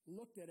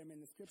 looked at him,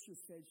 and the scripture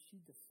says she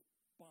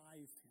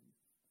despised him.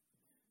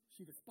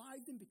 She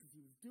despised him because he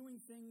was doing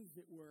things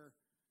that were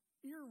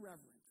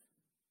irreverent.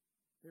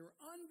 They were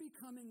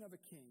unbecoming of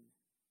a king.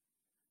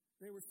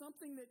 They were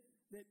something that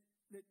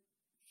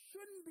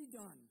shouldn't be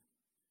done.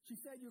 She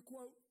said, you're,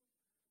 quote,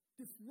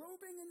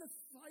 disrobing in the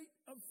sight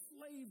of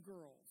slave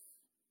girls.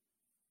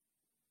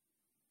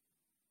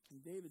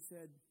 And David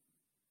said,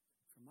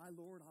 for my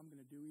Lord, I'm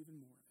going to do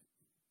even more of it.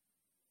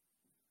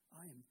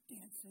 I am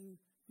dancing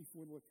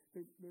before the Lord.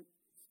 The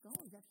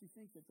scholars actually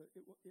think that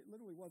it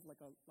literally was like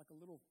a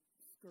little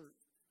skirt,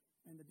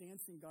 and the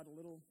dancing got a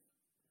little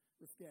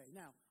risque.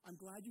 Now, I'm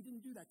glad you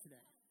didn't do that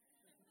today.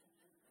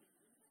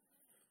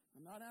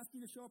 I'm not asking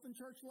you to show up in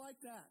church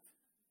like that.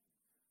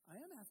 I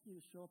am asking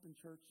you to show up in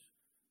church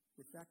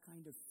with that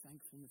kind of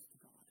thankfulness to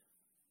God.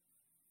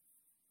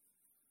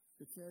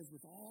 It says,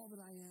 with all that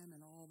I am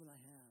and all that I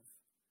have,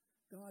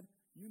 God,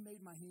 you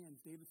made my hands.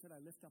 David said, I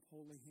lift up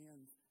holy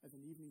hands as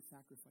an evening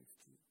sacrifice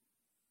to you.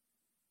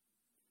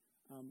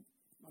 I'm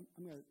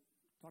going to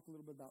talk a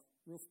little bit about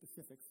real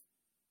specifics.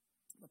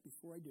 But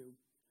before I do,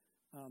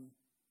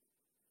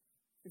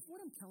 if what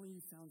I'm telling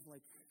you sounds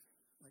like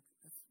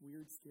that's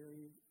weird,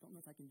 scary, don't know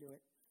if I can do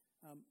it,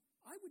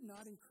 I would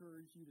not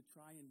encourage you to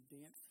try and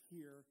dance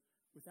here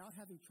without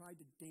having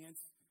tried to dance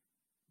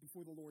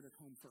before the Lord at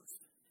home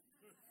first.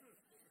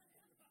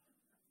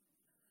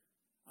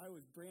 I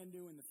was brand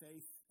new in the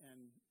faith,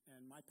 and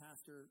my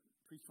pastor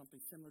preached something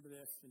similar to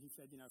this, and he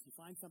said, if you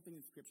find something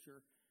in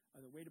Scripture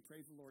as a way to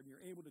praise the Lord and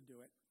you're able to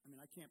do it,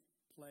 I can't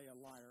play a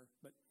lyre,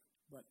 but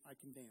I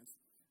can dance.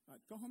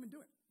 Go home and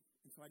do it.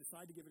 And so I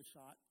decided to give it a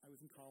shot. I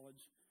was in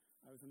college.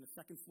 I was on the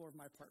second floor of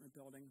my apartment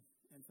building,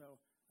 and so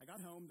I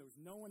got home. There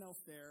was no one else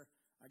there.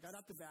 I got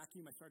out the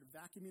vacuum. I started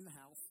vacuuming the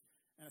house,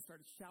 and I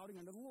started shouting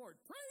unto the Lord,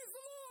 praise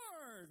the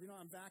Lord!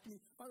 I'm vacuuming.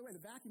 By the way,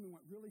 the vacuuming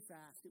went really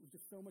fast. It was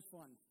just so much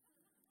fun.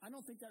 I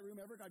don't think that room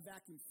ever got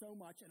vacuumed so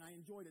much, and I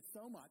enjoyed it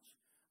so much.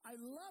 I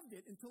loved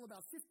it until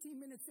about 15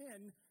 minutes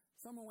in,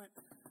 someone went,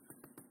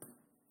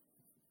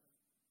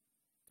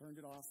 turned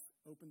it off,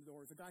 opened the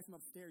doors. The guy from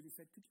upstairs, he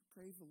said, could you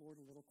praise the Lord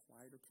a little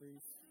quieter,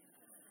 please?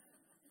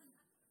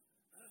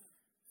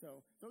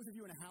 So those of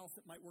you in a house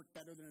that might work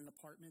better than an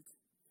apartment,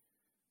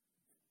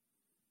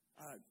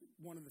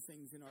 one of the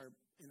things in our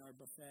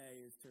buffet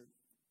is to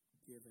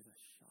give it a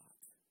shot.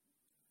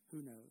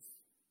 Who knows?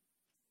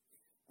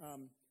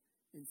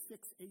 In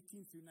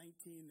 6:18 through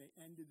 19, they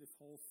ended this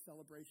whole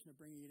celebration of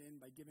bringing it in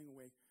by giving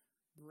away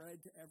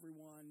bread to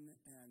everyone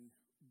and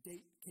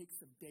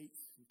cakes of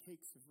dates and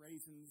cakes of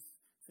raisins,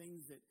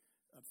 things that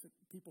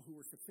people who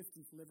were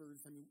subsistence livers.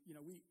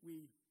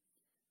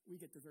 We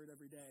get dessert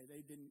every day.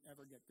 They didn't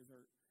ever get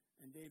dessert.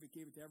 And David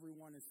gave it to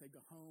everyone and said, go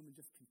home and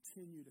just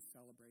continue to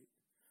celebrate.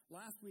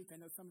 Last week,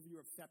 I know some of you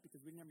are upset because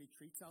we didn't have any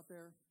treats out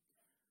there.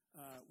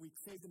 We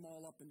saved them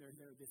all up, and they're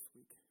there this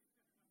week.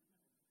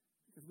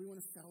 Because we want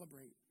to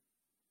celebrate.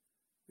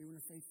 We want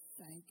to say,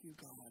 thank you,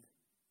 God.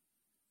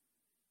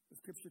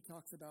 The Scripture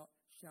talks about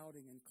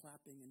shouting and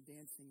clapping and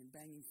dancing and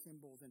banging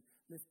cymbals and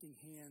lifting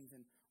hands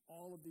and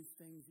all of these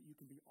things that you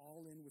can be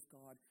all in with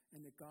God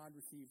and that God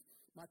receives.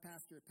 My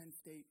pastor at Penn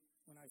State,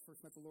 when I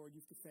first met the Lord,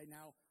 used to say,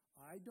 now,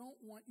 I don't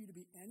want you to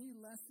be any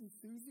less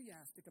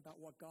enthusiastic about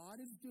what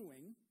God is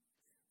doing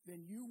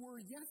than you were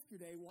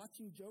yesterday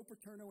watching Joe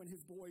Paterno and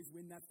his boys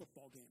win that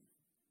football game.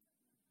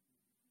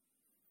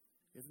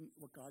 Isn't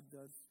what God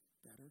does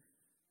better?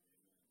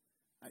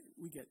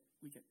 We get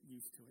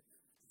used to it.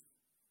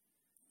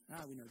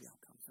 We know the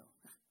outcome, so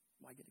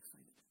why get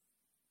excited?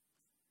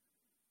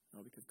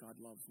 No, because God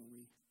loves when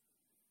we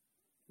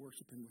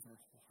worship Him with our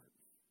whole heart.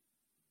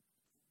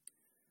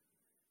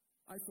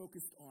 I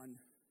focused on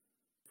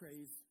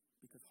praise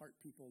because heart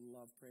people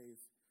love praise,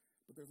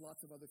 but there's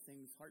lots of other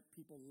things. Heart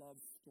people love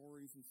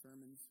stories and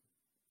sermons.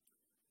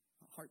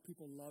 Heart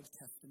people love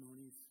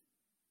testimonies.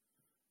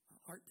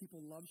 Heart people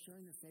love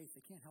sharing their faith.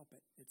 They can't help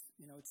it.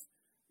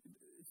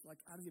 It's like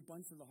out of the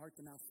abundance of the heart,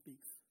 the mouth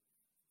speaks.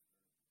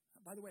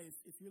 By the way,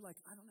 if you're like,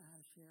 I don't know how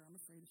to share, I'm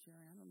afraid of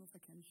sharing, I don't know if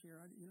I can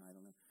share, I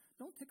don't know.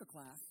 Don't take a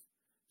class.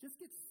 Just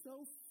get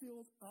so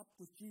filled up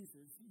with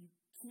Jesus, you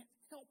can't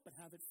help but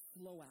have it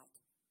flow out.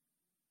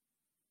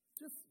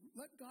 Just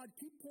let God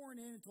keep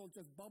pouring in until it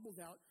just bubbles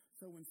out.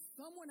 So when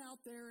someone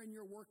out there in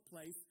your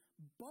workplace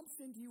bumps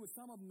into you with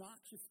some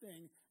obnoxious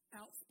thing,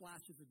 out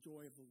splashes the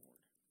joy of the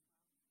Lord.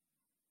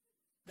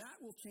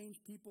 That will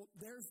change people.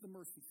 There's the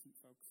mercy seat,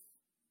 folks.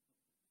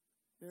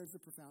 There's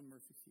the profound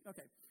mercy seat.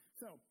 Okay,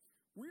 so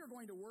we are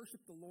going to worship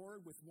the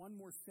Lord with one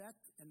more set,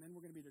 and then we're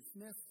going to be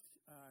dismissed.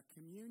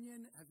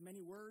 Communion has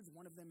many words.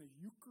 One of them is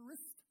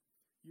Eucharist.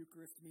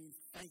 Eucharist means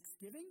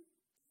thanksgiving.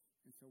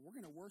 And so we're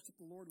going to worship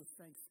the Lord with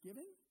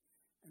thanksgiving,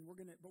 and we're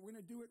going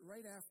to do it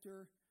right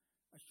after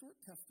a short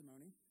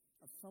testimony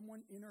of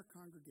someone in our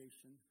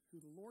congregation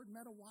who the Lord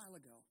met a while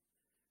ago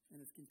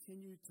and has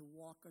continued to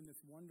walk on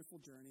this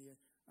wonderful journey.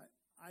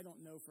 I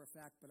don't know for a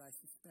fact, but I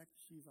suspect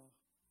she's a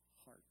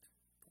heart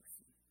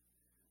person.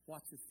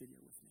 Watch this video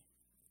with me.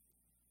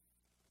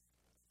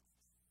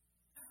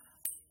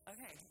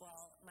 Okay,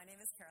 well, my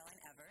name is Caroline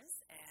Evers,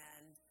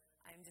 and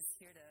I'm just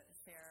here to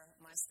share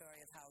my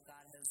story of how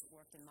God has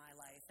worked in my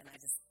life, and I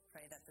just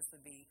pray that this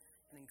would be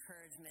an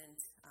encouragement,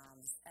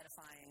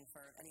 edifying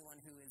for anyone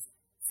who is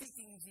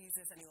seeking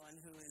Jesus, anyone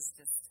who is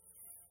just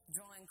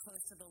drawing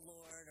close to the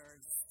Lord, or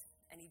just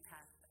any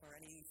path or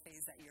any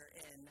phase that you're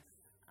in,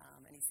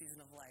 any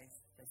season of life.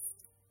 Just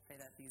pray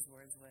that these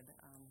words would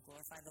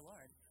glorify the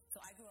Lord. So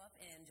I grew up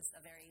in just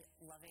a very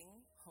loving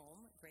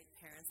home, great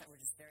parents that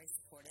were just very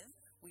supportive.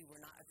 We were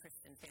not a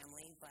Christian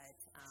family, but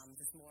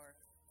just more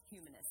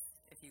humanist,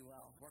 if you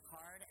will. Work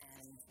hard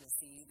and you'll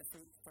see the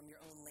fruit from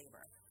your own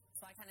labor.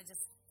 So I kind of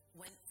just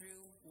went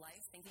through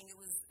life thinking it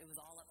was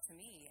all up to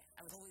me.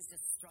 I was always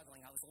just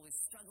struggling. I was always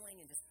struggling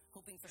and just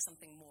hoping for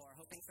something more,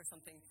 hoping for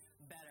something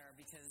better,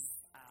 because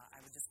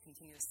I would just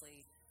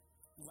continuously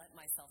let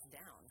myself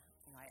down.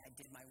 You know, I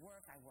did my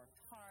work. I worked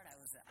hard. I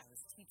was a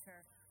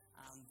teacher.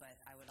 But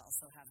I would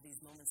also have these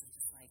moments of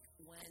just like,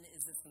 when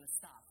is this going to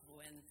stop?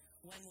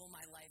 When will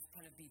my life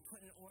kind of be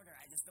put in order?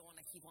 I just don't want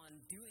to keep on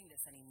doing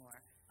this anymore.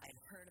 I had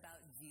heard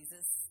about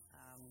Jesus,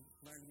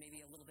 learned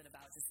maybe a little bit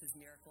about just his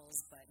miracles,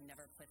 but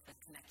never put the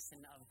connection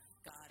of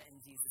God and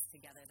Jesus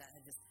together. That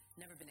had just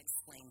never been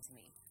explained to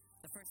me.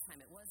 The first time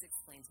it was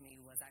explained to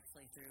me was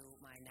actually through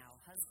my now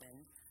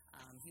husband.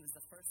 He was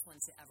the first one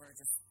to ever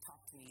just talk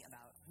to me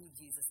about who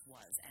Jesus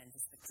was and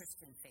just the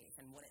Christian faith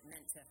and what it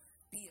meant to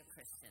be a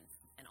Christian.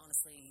 And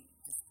honestly,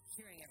 just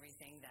hearing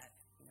everything that,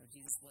 you know,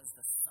 Jesus was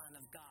the Son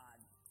of God,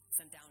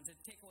 sent down to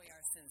take away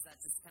our sins, that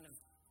just kind of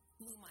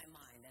blew my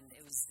mind. And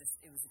it was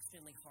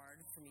extremely hard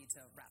for me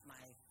to wrap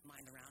my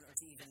mind around or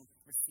to even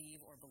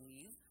receive or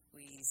believe.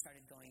 We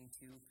started going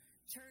to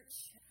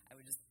church. I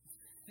would just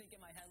think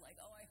in my head like,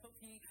 oh, I hope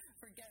he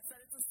forgets that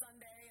it's a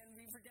Sunday and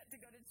we forget to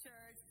go to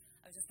church.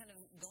 I was just kind of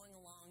going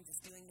along,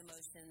 just doing the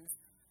motions.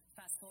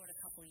 Fast forward a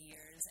couple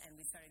years, and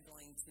we started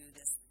going to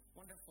this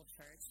wonderful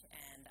church,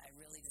 and I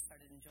really just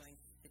started enjoying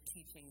the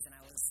teachings, and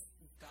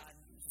God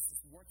was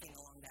just working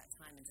along that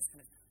time and just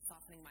kind of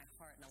softening my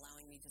heart and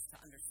allowing me just to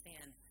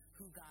understand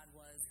who God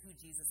was, who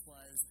Jesus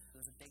was. It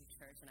was a big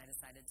church, and I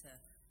decided to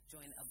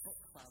join a book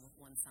club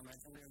one summer,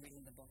 and we were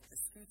reading the book, The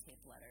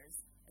Screwtape Letters,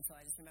 and so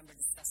I just remember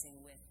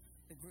discussing with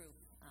the group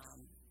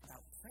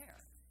about prayer,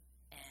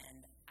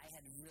 and I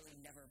had really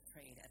never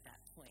prayed at that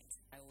point.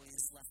 I always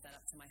left that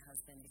up to my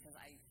husband because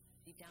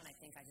deep down, I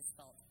think I just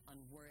felt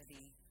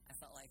unworthy. I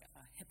felt like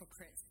a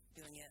hypocrite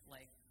doing it,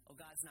 like, oh,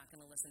 God's not going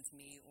to listen to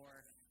me,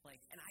 or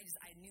like, and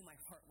I knew my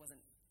heart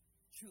wasn't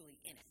truly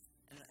in it.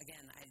 And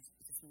again, I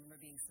just remember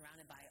being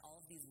surrounded by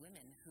all of these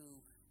women who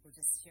were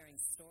just sharing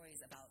stories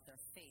about their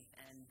faith,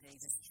 and they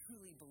just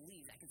truly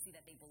believed. I could see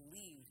that they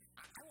believed.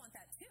 I want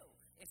that too.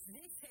 If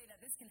they say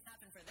that this can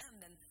happen for them,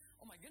 then,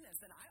 oh my goodness,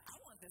 then I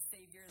want this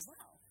Savior as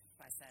well.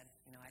 So I said,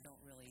 you know, I don't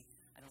really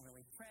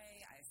pray.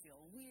 I feel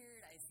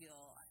weird. I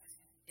feel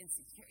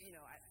insecure. You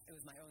know, it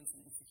was my own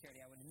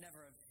insecurity. I would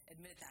never have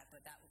admitted that, but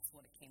that was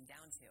what it came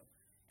down to.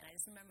 And I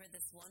just remember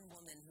this one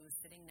woman who was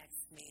sitting next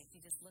to me. She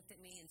just looked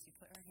at me and she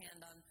put her hand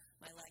on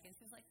my leg and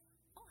she was like,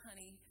 oh,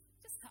 honey,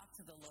 just talk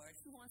to the Lord.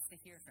 He wants to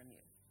hear from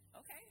you.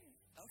 Okay.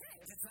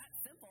 If it's that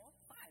simple,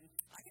 fine.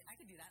 I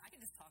could do that. I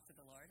could just talk to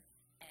the Lord.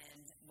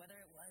 And whether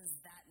it was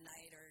that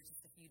night or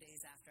just a few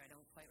days after, I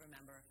don't quite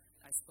remember,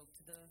 I spoke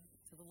to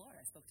the Lord.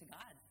 I spoke to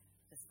God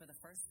just for the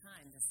first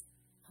time, just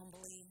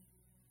humbly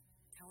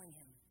telling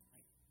him,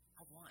 like,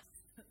 I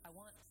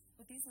want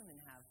what these women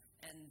have.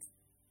 And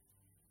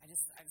I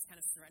just kind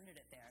of surrendered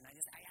it there. And I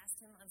asked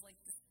him, I was like,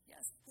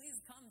 yes, please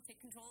come, take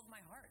control of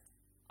my heart.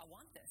 I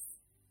want this.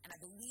 And I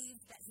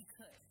believed that he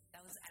could. I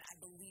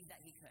believed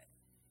that he could.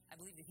 I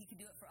believed that he could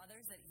do it for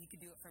others, that he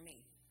could do it for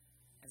me.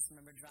 I just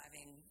remember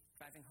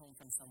driving home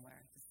from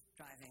somewhere, just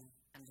driving.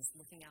 I'm just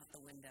looking out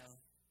the window,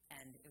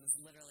 and it was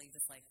literally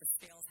just like the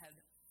scales had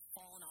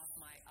fallen off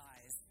my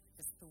eyes.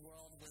 Just the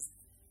world was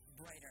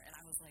brighter. And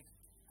I was like,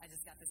 I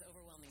just got this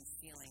overwhelming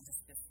feeling, just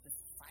this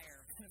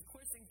fire kind of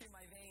coursing through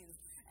my veins.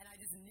 And I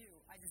just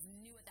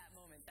knew at that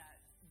moment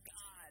that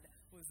God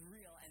was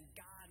real and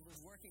God was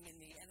working in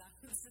me. And I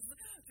was just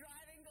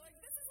driving going,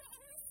 this is the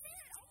Holy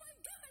Spirit. Oh my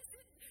gosh,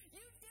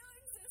 you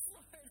doing this,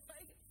 Lord?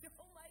 Like,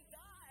 oh my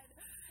God.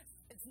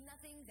 It's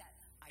nothing that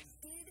I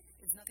did.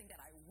 It's nothing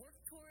that I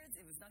worked towards.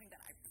 It was nothing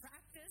that I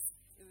practiced.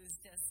 It was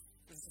just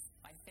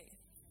by faith.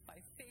 By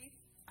faith,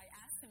 I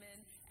asked him in,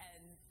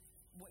 and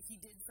what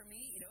he did for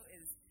me, you know,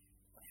 is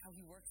how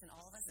he works in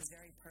all of us is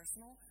very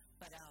personal.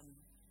 But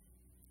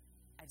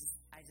I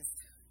just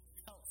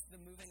felt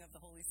the moving of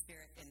the Holy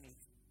Spirit in me.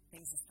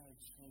 Things just started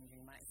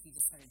changing. He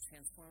just started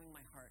transforming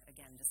my heart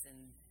again, just in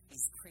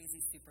these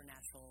crazy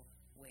supernatural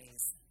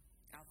ways.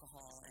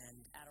 Alcohol and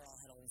Adderall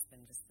had always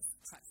been just this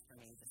crutch for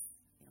me. Just,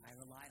 you know, I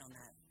relied on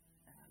that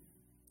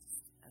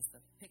as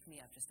the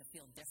pick-me-up, just to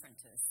feel different,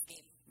 to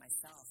escape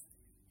myself.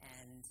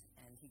 And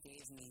he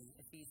gave me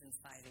Ephesians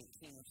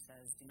 5:18, which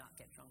says, do not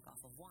get drunk off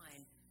of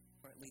wine,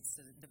 for it leads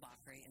to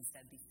debauchery.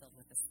 Instead, be filled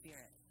with the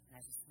Spirit. And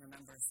I just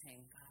remember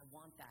saying, God, I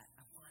want that.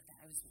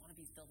 I just want to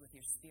be filled with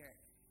your Spirit.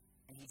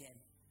 And he did.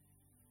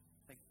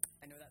 Like,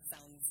 I know that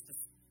sounds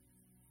just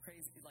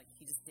crazy. Like,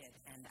 he just did.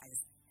 And I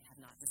just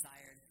have not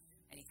desired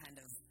any kind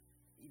of,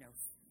 you know,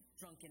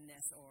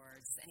 drunkenness or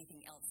just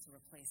anything else to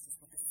replace just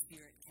what the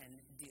Spirit can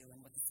do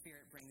and what the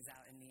Spirit brings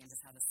out in me, and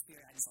just how the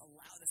Spirit, I just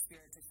allow the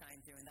Spirit to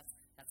shine through, and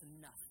that's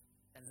enough.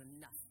 That is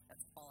enough.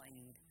 That's all I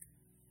need.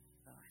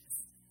 Oh, I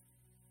just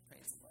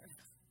praise the Lord.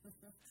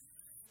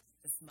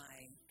 My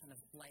kind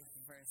of life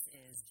verse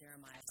is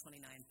Jeremiah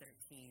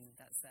 29:13,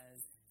 that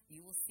says,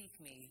 you will seek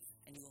me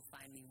and you will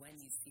find me when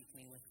you seek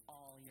me with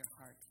all your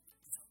heart.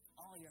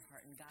 All your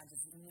heart. And God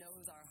just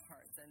knows our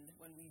hearts. And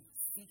when we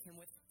seek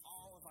him with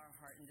all of our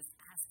heart and just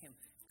ask him,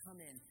 come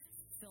in,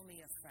 fill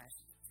me afresh,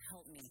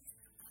 help me,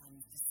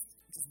 just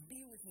just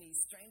be with me,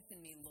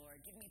 strengthen me,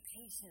 Lord, give me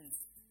patience.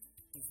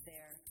 He's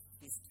there,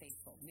 he's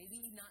faithful.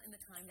 Maybe not in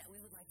the time that we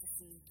would like to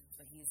see,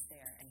 but he's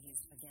there, and he's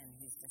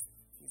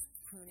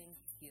pruning,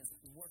 he is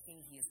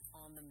working, he is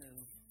on the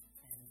move,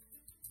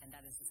 and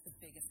that is just the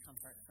biggest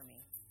comfort for me.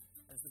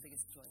 That is the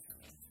biggest joy for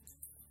me.